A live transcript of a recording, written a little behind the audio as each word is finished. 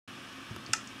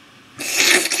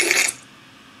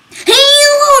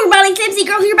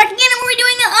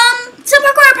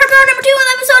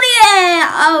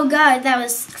Oh god, that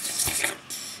was...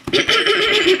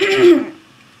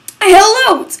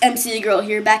 Hello, it's MC Girl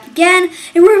here, back again,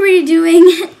 and we're already doing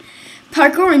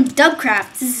parkour and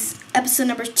Dubcraft. This is episode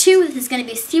number 2. This is going to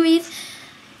be a series.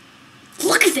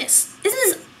 Look at this. Isn't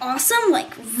this awesome?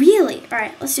 Like, really?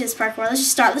 Alright, let's do this parkour. Let's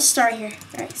start here.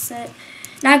 Alright, set.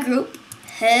 Now group.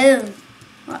 Home.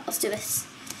 Alright, let's do this.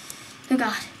 Oh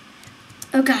god.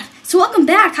 Oh god. So welcome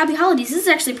back. Happy holidays. This is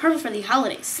actually perfect for the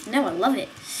holidays. Snow, I love it.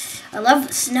 I love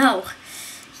the snow.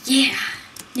 Yeah.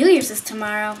 New Year's is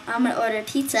tomorrow. I'm going to order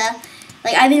pizza.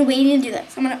 Like, I've been waiting to do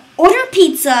this. I'm going to order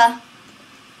pizza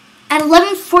at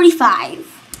 11:45.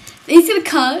 He's going to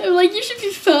come. I'm like, you should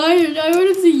be fired. I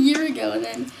ordered this a year ago. And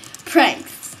then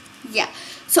pranks. Yeah.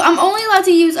 So I'm only allowed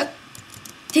to use, I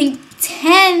think,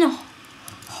 10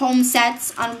 home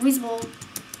sets on reasonable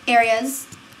areas.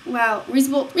 Wow.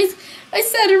 Reasonable. I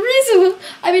said reasonable.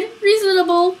 I mean,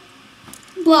 reasonable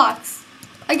blocks.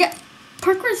 I get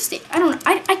parkour state. I don't know.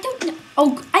 I don't know.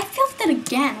 Oh, I felt that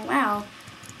again. Wow.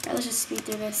 Alright, let's just speed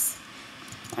through this.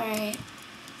 Alright.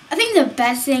 I think the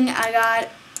best thing I got,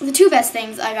 the two best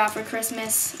things I got for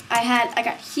Christmas, I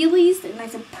got Heelys, they're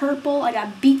nice and purple. I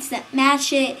got Beats that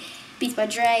match it, Beats by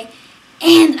Dre,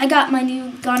 and I got my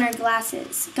new Gunner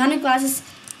glasses. Gunner glasses.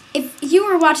 If you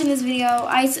were watching this video,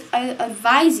 I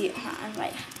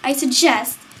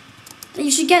suggest that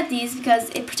you should get these because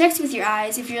it protects you with your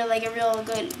eyes if you're like a real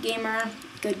good gamer.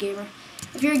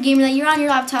 If you're a gamer that you're on your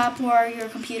laptop or your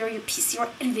computer, or your PC or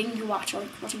anything you watch, or like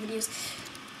watching videos,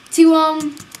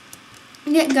 to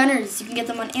get Gunners. You can get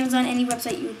them on Amazon, any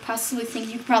website you would possibly think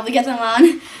you could probably get them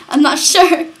on. I'm not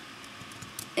sure.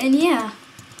 And yeah,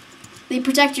 they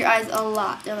protect your eyes a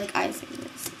lot. They're like eye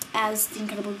savers, as the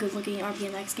incredible good-looking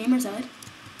RPMX gamer said.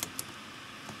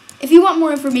 If you want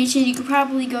more information, you could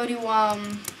probably go to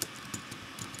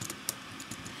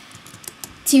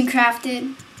Team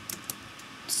Crafted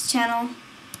channel.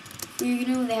 You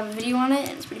know, they have a video on it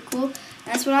and it's pretty cool. And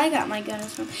that's what I got my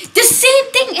gunners from. The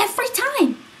same thing every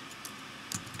time.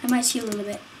 I might cheat a little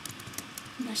bit.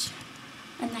 I'm not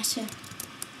sure.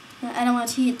 I don't want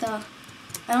to cheat though.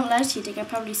 I don't like cheating. I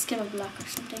probably skip a block or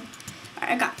something.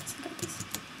 Alright, I got this.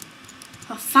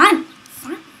 Oh, fun.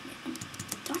 I'm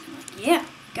talking like, yeah,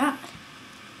 God.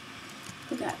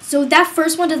 Oh God. So that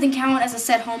first one doesn't count as a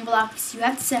set home block because you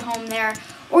have to set home there.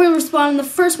 Or you'll respawn in the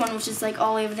first one, which is like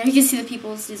all the way over there. You can see the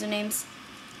people's usernames.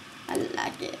 I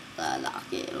like it a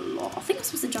lot. I think I'm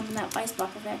supposed to jump in that ice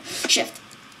block over there. Shift.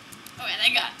 Oh yeah,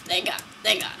 they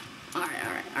got.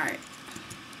 Alright.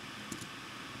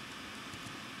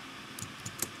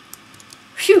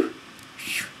 Phew.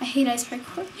 I hate ice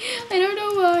parkour. I don't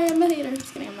know why. I'm a hater.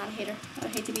 Just kidding, I'm not a hater. I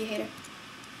would hate to be a hater.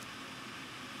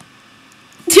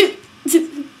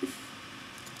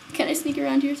 Can I sneak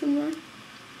around here somewhere?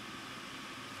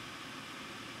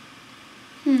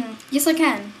 Yes, I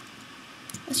can.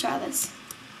 Let's try this.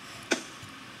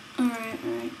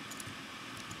 Alright.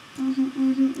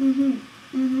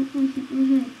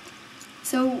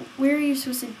 So, where are you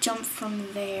supposed to jump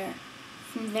from there?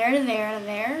 From there to there to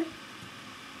there?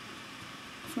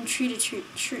 From tree to tree.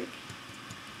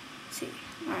 Let's see.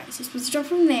 Alright, so you're supposed to jump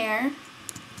from there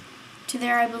to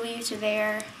there, I believe, to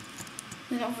there.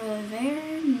 Then over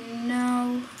there?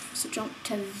 No. So jump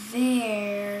to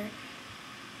there.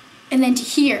 And then to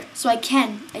here. So I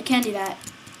can do that.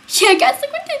 Yeah, guys,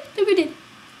 look what we did.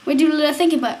 We did a little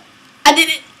thinking, but I did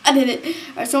it.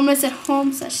 Alright, so I'm gonna set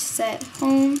home. So I set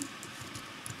home.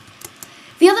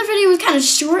 The other video was kind of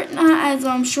short, not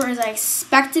as short as I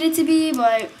expected it to be,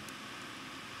 but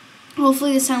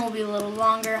hopefully this time will be a little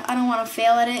longer. I don't want to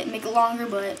fail at it and make it longer,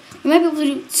 but we might be able to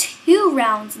do 2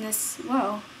 rounds in this.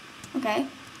 Whoa. Okay.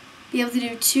 Be able to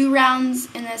do 2 rounds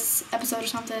in this episode or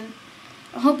something.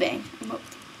 I'm hoping.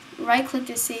 Right click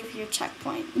to save your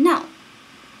checkpoint. No.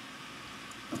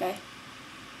 Okay.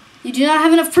 You do not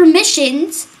have enough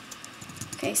permissions.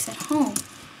 Okay, set home.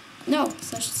 No,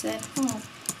 slash set home.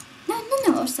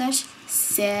 No, slash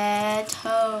set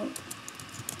home.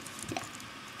 Yeah.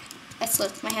 I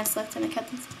slipped. My hand slipped and I cut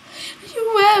this.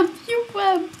 You web.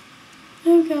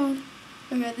 Oh god.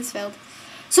 Okay, this failed.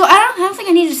 So I don't think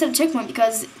I need to set a checkpoint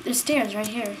because there's stairs right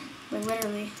here. Like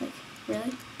literally. Like,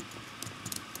 really?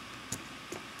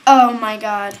 Oh my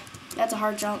god. That's a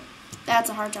hard jump. I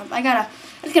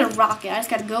just gotta rock it. I just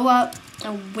gotta go up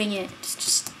and wing it.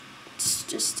 Just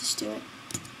do it.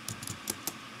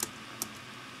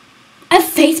 I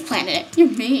face planted it. You're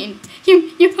mean.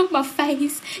 You hurt my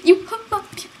face. You hurt my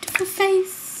beautiful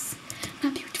face. My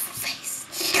beautiful face.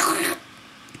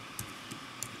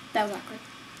 That was awkward.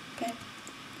 Okay.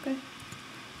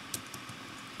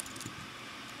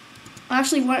 I'm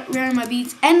actually wearing my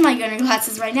beats and my gunner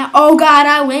glasses right now. Oh God,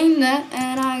 I winged that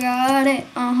and I got it.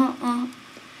 I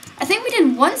think we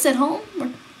did one set home.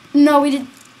 No, we did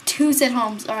 2 set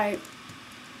homes. All right.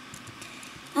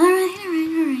 All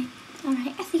right.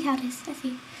 I see how it is. I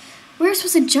see. We're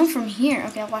supposed to jump from here.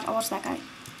 Okay, I'll watch that guy.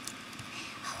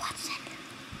 I'll watch that guy.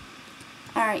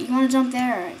 All right, you want to jump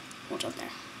there? All right, we'll jump there.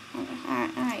 Okay. All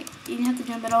right. You didn't have to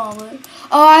jump at all, but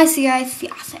oh, I see.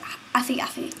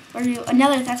 We're gonna do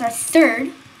another. That's our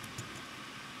 3rd.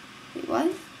 Wait,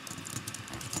 what?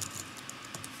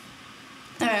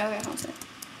 Okay, hold on.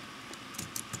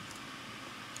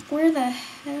 Where the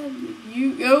hell did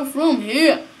you go from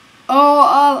here?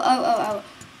 Oh.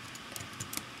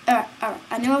 Alright.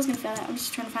 I knew I was gonna fail that. I'm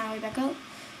just trying to find my way back up.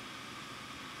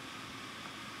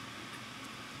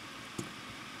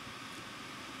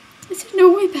 Is there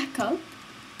no way back up?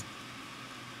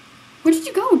 Where did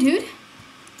you go, dude?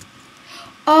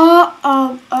 Okay.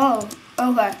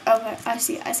 I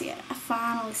see it. I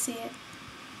finally see it.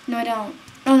 No, I don't.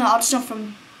 No, I'll just jump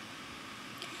from...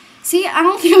 See, I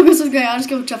don't think I'll go so great. I'll just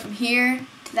go jump from here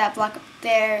to that block up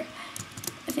there.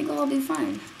 I think we'll all be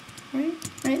fine. Right?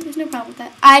 There's no problem with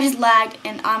that. I just lagged,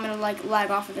 and I'm gonna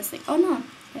lag off of this thing. Oh no.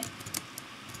 Okay.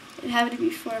 It happened to be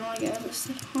before. I want to get this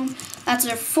at home. That's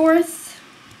our 4th.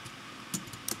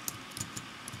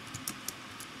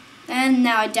 And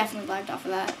now I definitely lagged off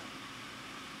of that.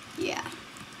 Yeah.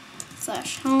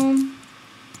 / home.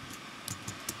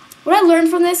 What I learned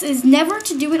from this is never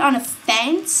to do it on a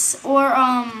fence or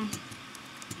a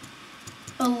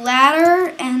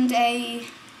ladder and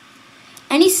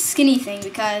any skinny thing,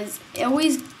 because it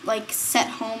always set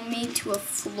home me to a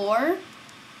floor.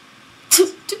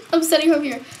 I'm setting home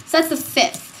here. So that's the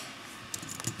 5th.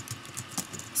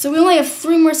 So we only have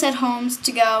 3 more set homes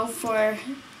to go for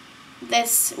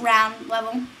this round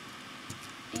level.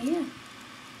 Yeah.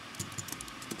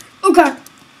 Oh God.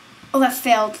 Oh, that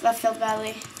failed. That failed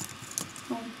badly.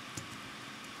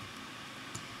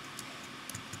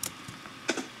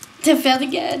 That failed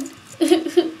again.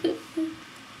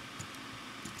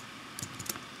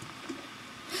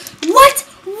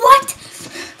 What?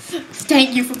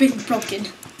 Thank you for being broken.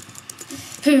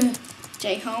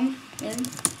 J home.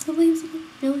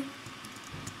 Really?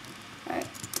 Alright.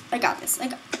 I got this.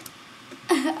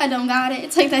 I don't got it.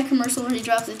 It's like that commercial where he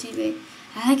drops the TV.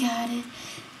 I got it.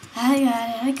 I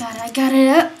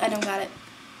don't got it.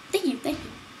 Thank you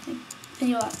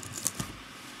a lot.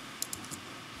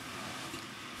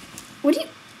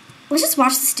 Let's just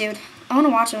watch this dude. I want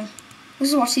to watch him.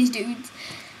 Let's just watch these dudes.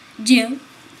 Joe.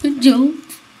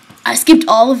 I skipped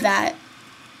all of that.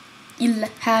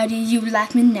 How do you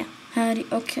like me now?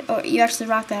 Okay. Oh, you actually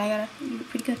rock that. You're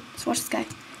pretty good. Let's watch this guy.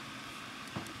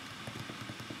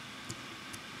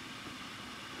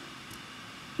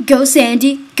 Go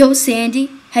Sandy.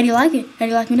 How do you like it? How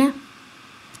do you like me now?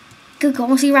 Go.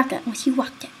 Once you rock that.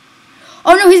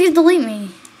 Oh no, he's gonna delete me.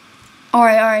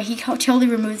 Alright. He totally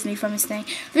removes me from his thing.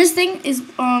 This thing is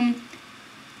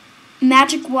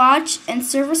magic watch and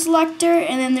server selector,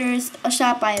 and then there's a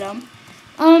shop item.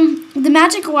 The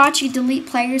magic watch, you delete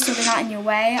players so they're not in your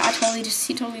way.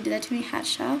 He totally did that to me. Hat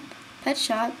shop, pet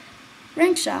shop,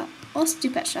 rank shop. Let's do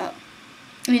pet shop.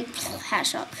 Hat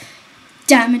shop.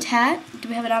 Diamond hat. Do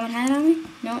we have a diamond hat on me?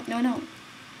 No.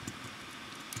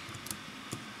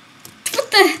 What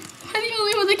the? I'm the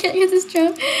only one that can't get this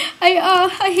jump.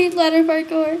 I hate ladder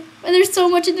parkour. And there's so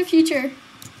much in the future.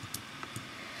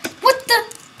 What the?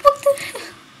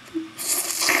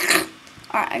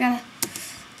 Alright, I gotta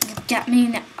get me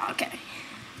now. Okay.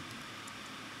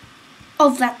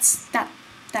 Oh, that's it.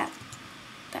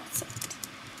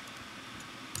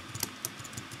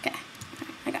 Okay,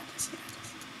 I got this.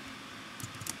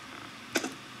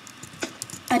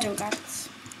 I don't got this.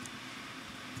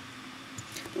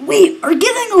 We are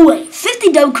giving away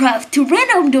 50 Dubcraft to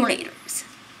random donators.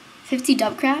 50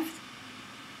 Dubcraft?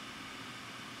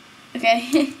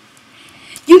 Okay.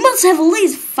 You must have at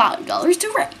least $5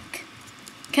 to rank.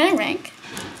 Can I rank?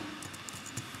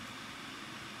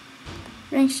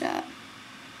 Rank shot.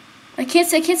 I can't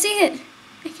see it.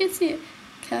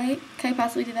 Can I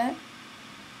possibly do that?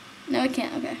 No, I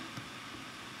can't. Okay.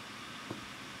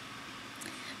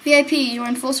 VIP, you're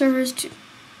in full servers too.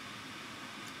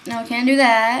 No, I can't do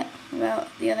that. What about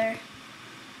the other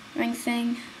rank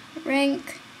thing?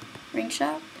 Rank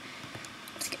shop.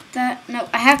 Let's get that. No,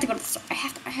 I have to go to the store. I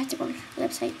have to go to the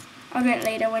website. I'll get it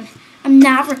later when I'm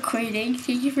not recording.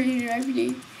 Thank you for interrupting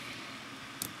me.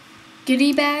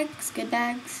 Goodie bags, good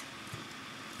bags.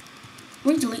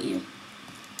 We'll delete you.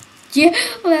 Yeah,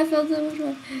 well that felt so much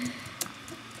fun.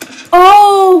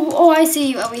 Oh, I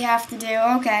see what we have to do.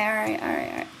 Okay,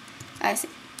 alright. I see.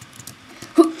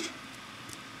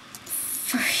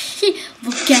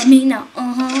 Look at me now.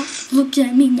 Look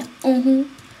at me now.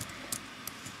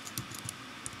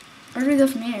 Where do we go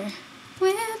from here?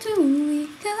 Where do we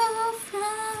go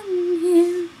from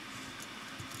here?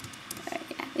 Alright,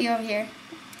 yeah, we go over here.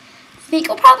 I think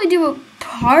I'll probably do a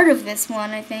part of this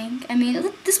one, I think. I mean,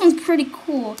 this one's pretty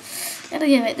cool. Gotta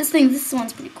give it. This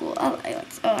one's pretty cool.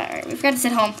 Alright, we forgot to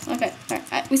sit home. Okay,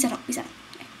 alright, we sat home. We sat home.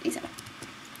 Okay, we sat home.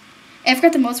 I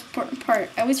forgot the most important part.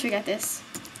 I always forget this.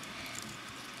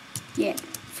 Yeah,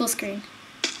 full screen.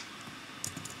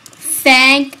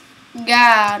 Thank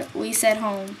God we sat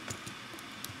home.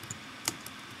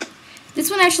 This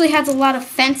one actually has a lot of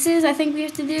fences I think we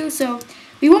have to do, so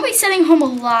we won't be setting home a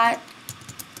lot.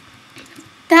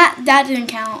 That didn't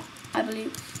count, I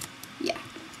believe. Yeah.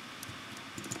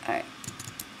 Alright.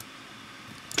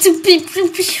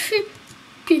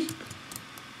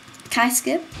 Can I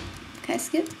skip? Can I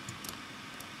skip?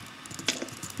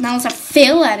 Now unless I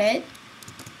fail at it.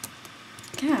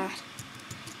 God.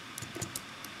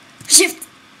 Shift!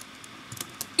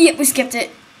 Yep, we skipped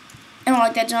it. I don't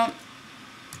like that jump.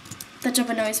 That jump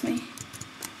annoys me.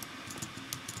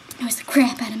 Annoys the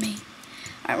crap out of me.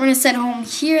 Alright, we're gonna set home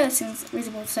here. That seems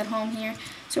reasonable to set home here.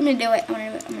 So I'm gonna do it. I'm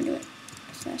gonna do it.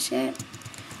 Slash it.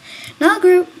 Not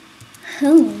group.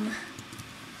 Home.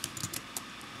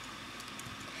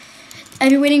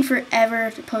 I've been waiting forever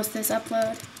to post this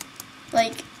upload.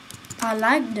 Like, I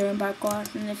like doing parkour,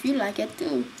 and if you like it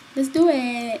too, let's do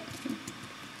it.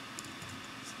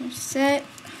 So set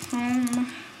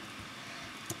home.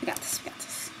 We got this. We got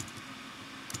this.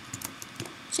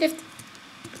 Shift.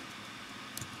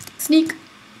 Sneak.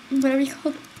 Whatever you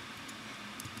call it.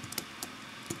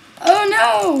 Oh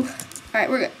no! Alright,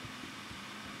 we're good.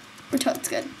 We're totes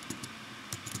good.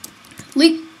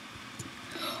 Leap.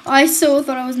 I so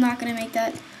thought I was not gonna make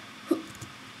that.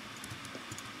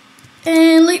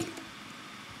 And leap.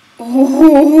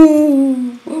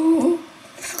 Oh.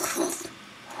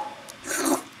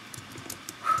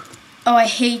 Oh, I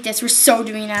hate this. We're so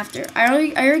doing it after.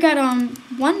 I already got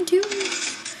 1, 2.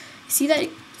 See that?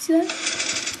 See that?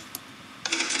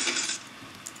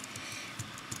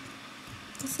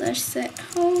 Slash set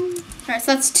home. Alright,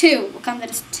 so that's 2. We'll count that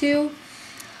as 2.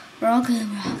 We're all good.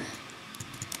 We're all good.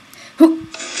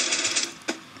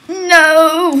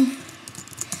 No!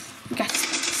 We got this.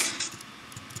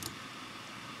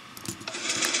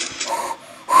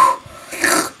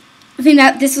 I think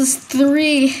that this was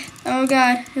 3. Oh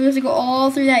god, we have to go all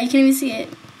through that. You can't even see it.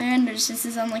 And there's just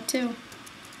this on like 2.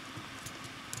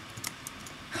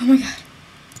 Oh my god.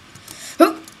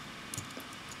 Oh.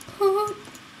 Oh.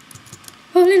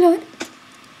 Holy Lord.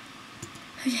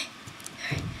 Okay.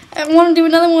 Alright. I want to do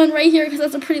another one right here because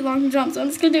that's a pretty long jump, so I'm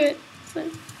just gonna do it. So,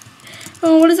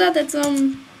 oh, what is that? That's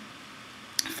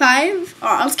 5? Oh,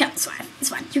 I'll just count. It's 5. It's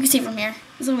fine. You can see it from here.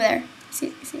 It's over there. See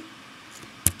it? You see it?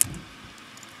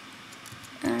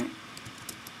 Alright.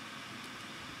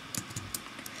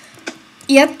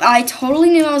 Yep, I totally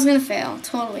knew I was gonna fail.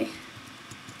 Totally.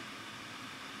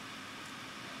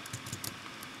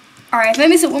 Alright, if I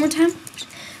miss it one more time,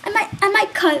 I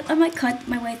might cut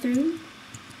my way through.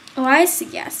 Oh, I see.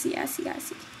 Yeah, I see. I'm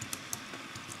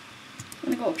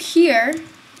gonna go up here.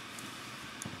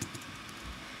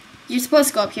 You're supposed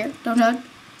to go up here. Don't hug.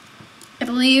 I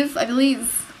believe.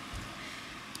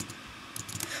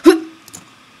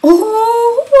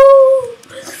 Oh!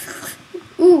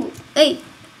 Ooh, 8.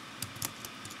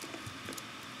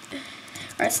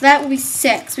 Alright, so that will be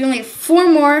 6. We only have 4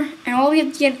 more, and all we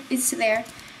have to get is to there.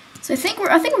 So I think we're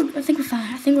fine.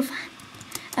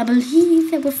 I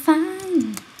believe that we're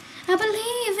fine. I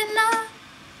believe in love.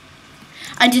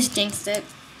 I just jinxed it.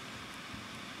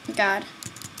 God.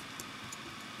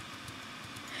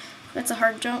 That's a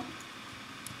hard jump.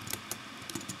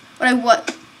 I don't know.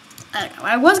 What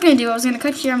I was gonna do, I was gonna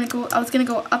cut here. I was gonna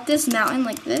go up this mountain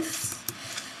like this,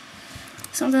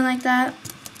 something like that.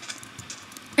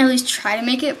 At least try to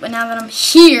make it. But now that I'm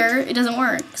here, it doesn't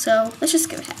work. So let's just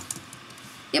go ahead.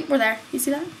 Yep, we're there. You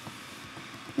see that?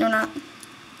 No, we're not.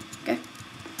 Okay.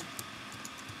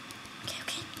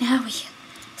 Okay. Now we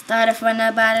started from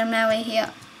the bottom. Now we're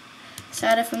here.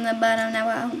 Started from the bottom. Now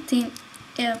we're on team.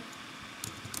 Yeah.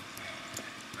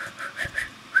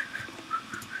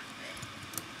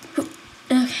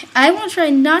 Okay, I want to try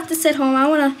not to sit home. I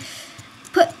want to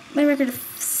put my record to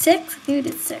 6. I think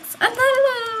we did 6. I'm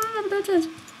not judge.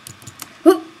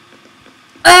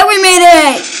 Oh, we made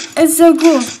it! It's so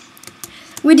cool.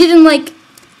 We did in like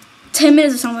 10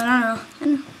 minutes or something. I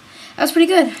don't know. That was pretty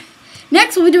good.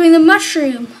 Next, we'll be doing the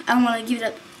mushroom. I don't want to give it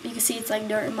up. You can see it's like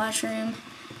dirt and mushroom.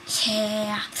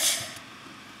 Yeah.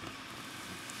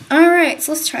 Alright,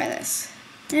 so let's try this.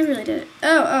 I really did it.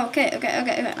 Oh, okay.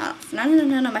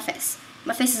 No, my face.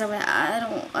 My face is over there. I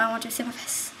don't want you to see my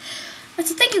face.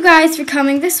 So thank you guys for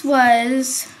coming. This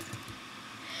was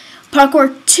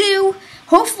Parkour 2.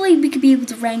 Hopefully we could be able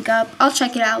to rank up. I'll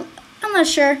check it out. I'm not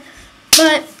sure,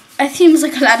 but it seems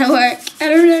like a lot of work. I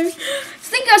don't know. So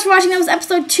thank you guys for watching. That was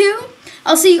episode 2.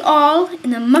 I'll see you all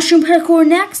in the mushroom parkour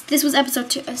next. This was episode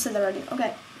 2. I said that already.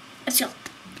 Okay. Let's go.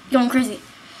 Going crazy.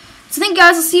 So thank you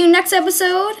guys. I'll see you next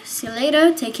episode. See you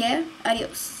later. Take care.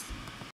 Adios.